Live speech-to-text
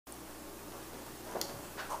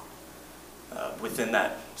Within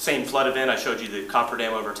that same flood event, I showed you the copper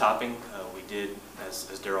dam overtopping. We did, as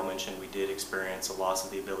Daryl mentioned, we did experience a loss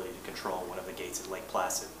of the ability to control one of the gates at Lake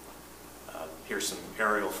Placid. Here's some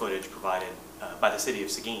aerial footage provided by the city of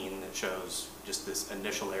Seguin that shows just this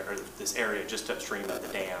initial area, this area just upstream of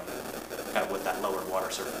the dam, kind of what that lower water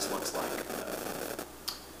surface looks like.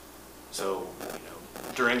 So,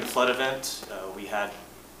 during the flood event, we had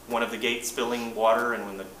one of the gates spilling water, and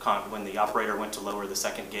when the operator went to lower the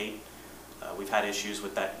second gate, we've had issues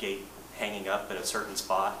with that gate hanging up at a certain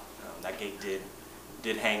spot. That gate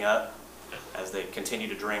did hang up. As they continued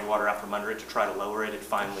to drain water out from under it to try to lower it, it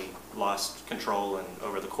finally lost control and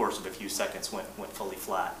over the course of a few seconds went fully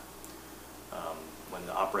flat. When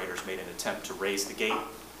the operators made an attempt to raise the gate,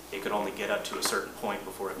 it could only get up to a certain point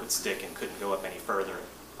before it would stick and couldn't go up any further.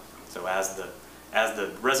 So as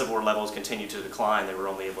the reservoir levels continued to decline, they were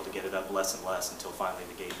only able to get it up less and less until finally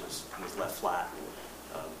the gate was left flat.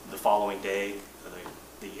 The following day,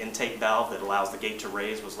 the intake valve that allows the gate to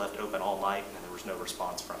raise was left open all night, and there was no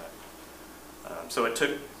response from it. So it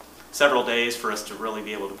took several days for us to really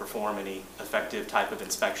be able to perform any effective type of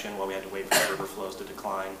inspection while we had to wait for the river flows to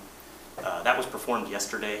decline. That was performed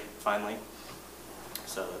yesterday, finally.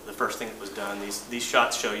 So the first thing that was done, these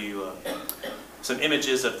shots show you some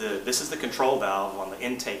images of this is the control valve on the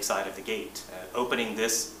intake side of the gate. Opening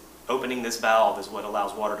this valve is what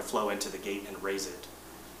allows water to flow into the gate and raise it.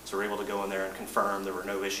 So we're able to go in there and confirm there were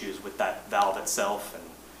no issues with that valve itself and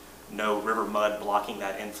no river mud blocking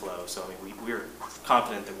that inflow. So I mean, we're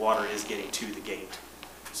confident that water is getting to the gate.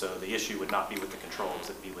 So the issue would not be with the controls,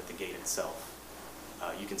 it would be with the gate itself.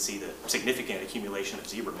 You can see the significant accumulation of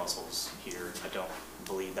zebra mussels here. I don't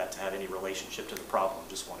believe that to have any relationship to the problem.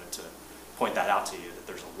 Just wanted to point that out to you, that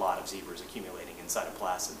there's a lot of zebras accumulating inside of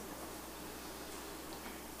Placid.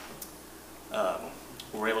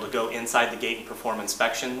 We're able to go inside the gate and perform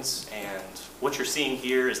inspections, and what you're seeing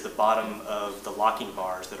here is the bottom of the locking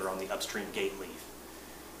bars that are on the upstream gate leaf.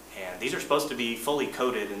 And these are supposed to be fully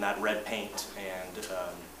coated in that red paint, and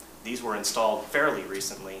these were installed fairly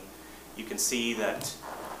recently. You can see that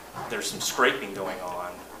there's some scraping going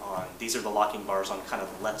on. These are the locking bars on kind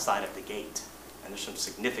of the left side of the gate, and there's some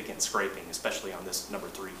significant scraping, especially on this number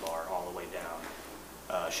 3 bar all the way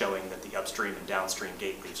down, showing that the upstream and downstream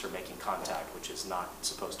gate leaves are making contact, which is not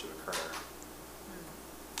supposed to occur.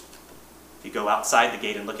 If you go outside the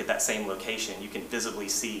gate and look at that same location, you can visibly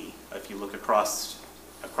see, if you look across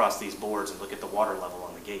these boards and look at the water level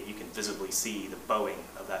on the gate, you can visibly see the bowing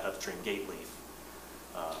of that upstream gate leaf.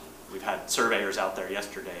 We've had surveyors out there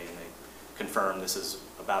yesterday, and they confirmed this is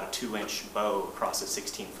about a 2-inch bow across a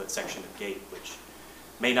 16-foot section of gate, which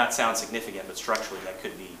may not sound significant, but structurally that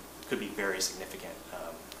could be very significant.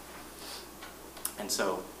 And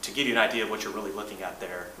so, to give you an idea of what you're really looking at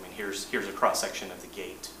there, I mean, here's a cross-section of the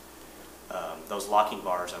gate. Those locking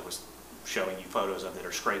bars I was showing you photos of that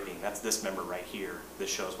are scraping, that's this member right here. This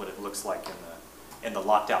shows what it looks like in the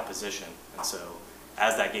locked out position. And so,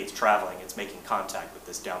 as that gate's traveling, it's making contact with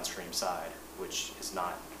this downstream side, which is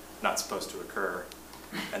not supposed to occur.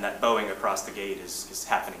 And that bowing across the gate is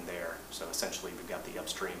happening there. So essentially we've got the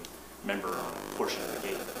upstream member on a portion of the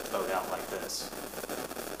gate bowed out like this.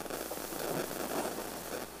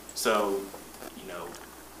 So,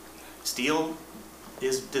 steel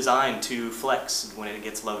is designed to flex when it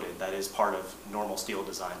gets loaded. That is part of normal steel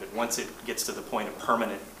design. But once it gets to the point of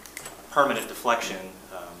permanent deflection,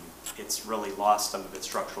 it's really lost some of its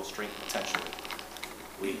structural strength potentially.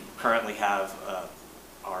 We currently have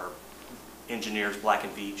our engineers, Black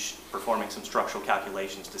and Veatch, performing some structural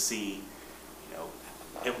calculations to see,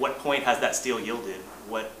 at what point has that steel yielded?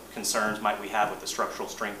 What concerns might we have with the structural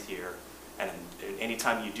strength here? And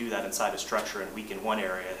anytime you do that inside a structure and weaken one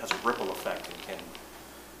area, it has a ripple effect and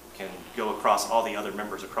can go across all the other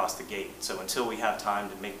members across the gate. So until we have time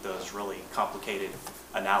to make those really complicated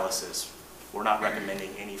analysis, we're not recommending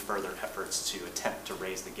any further efforts to attempt to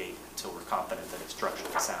raise the gate until we're confident that it's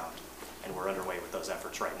structurally sound. And we're underway with those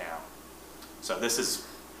efforts right now. So this is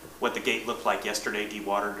what the gate looked like yesterday,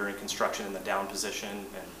 dewatered during construction in the down position,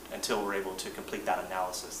 and until we're able to complete that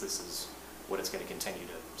analysis, this is what it's going to continue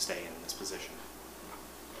to stay in this position.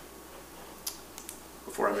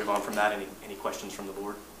 Before I move on from that, any questions from the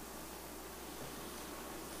board?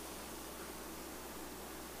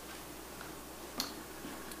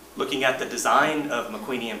 Looking at the design of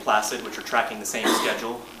McQueenie and Placid, which are tracking the same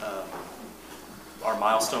schedule, our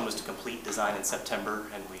milestone was to complete design in September,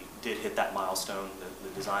 and we did hit that milestone. The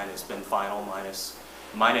design has been final,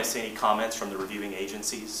 minus any comments from the reviewing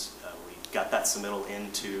agencies. We got that submittal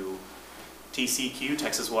into TCQ,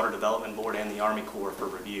 Texas Water Development Board, and the Army Corps for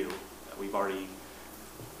review. We've already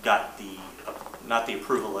got the not the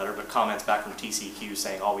approval letter, but comments back from TCEQ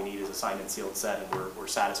saying all we need is a signed and sealed set and we're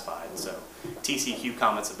satisfied. So TCEQ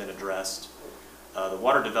comments have been addressed. The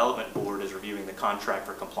Water Development Board is reviewing the contract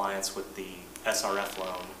for compliance with the SRF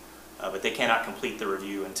loan, but they cannot complete the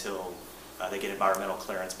review until they get environmental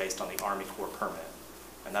clearance based on the Army Corps permit.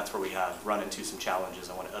 And that's where we have run into some challenges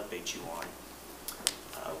I want to update you on.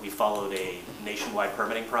 We followed a nationwide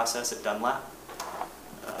permitting process at Dunlap.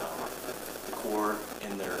 The Corps,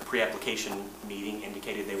 in their pre-application meeting,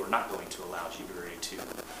 indicated they were not going to allow GBRA to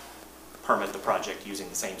permit the project using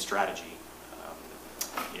the same strategy.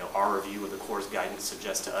 Our review of the Corps' guidance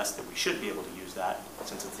suggests to us that we should be able to use that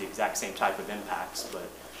since it's the exact same type of impacts,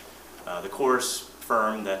 but the Corps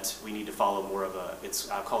firm that we need to follow more of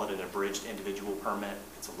I'll call it an abridged individual permit.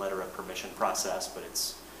 It's a letter of permission process, but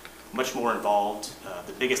it's much more involved.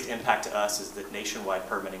 The biggest impact to us is that nationwide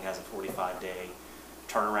permitting has a 45-day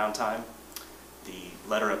turnaround time. The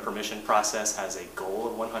letter of permission process has a goal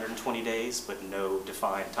of 120 days, but no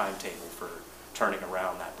defined timetable for turning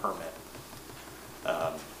around that permit.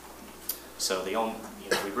 So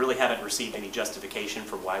we really haven't received any justification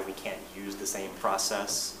for why we can't use the same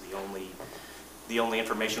process. The only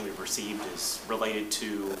information we've received is related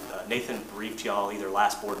to, Nathan briefed y'all either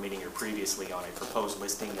last board meeting or previously on a proposed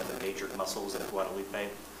listing of endangered mussels in Guadalupe.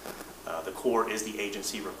 The Corps is the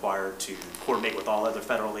agency required to coordinate with all other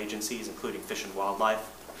federal agencies, including Fish and Wildlife.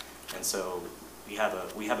 And so we have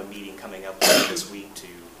a meeting coming up this week to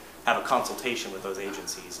have a consultation with those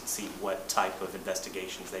agencies and see what type of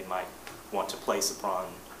investigations they might want to place upon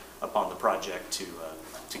the project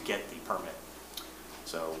to get the permit.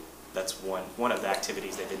 So that's one of the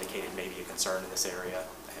activities they've indicated may be a concern in this area,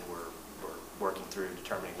 and we're working through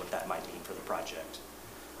determining what that might mean for the project.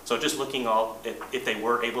 So just looking if they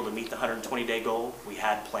were able to meet the 120-day goal, we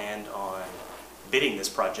had planned on bidding this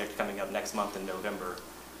project coming up next month in November.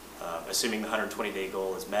 Assuming the 120-day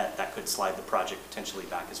goal is met, that could slide the project potentially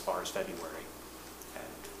back as far as February, and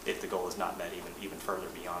if the goal is not met, even further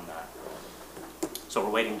beyond that. So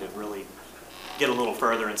we're waiting to really get a little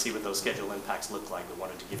further and see what those schedule impacts look like. We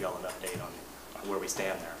wanted to give y'all an update on where we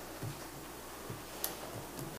stand there.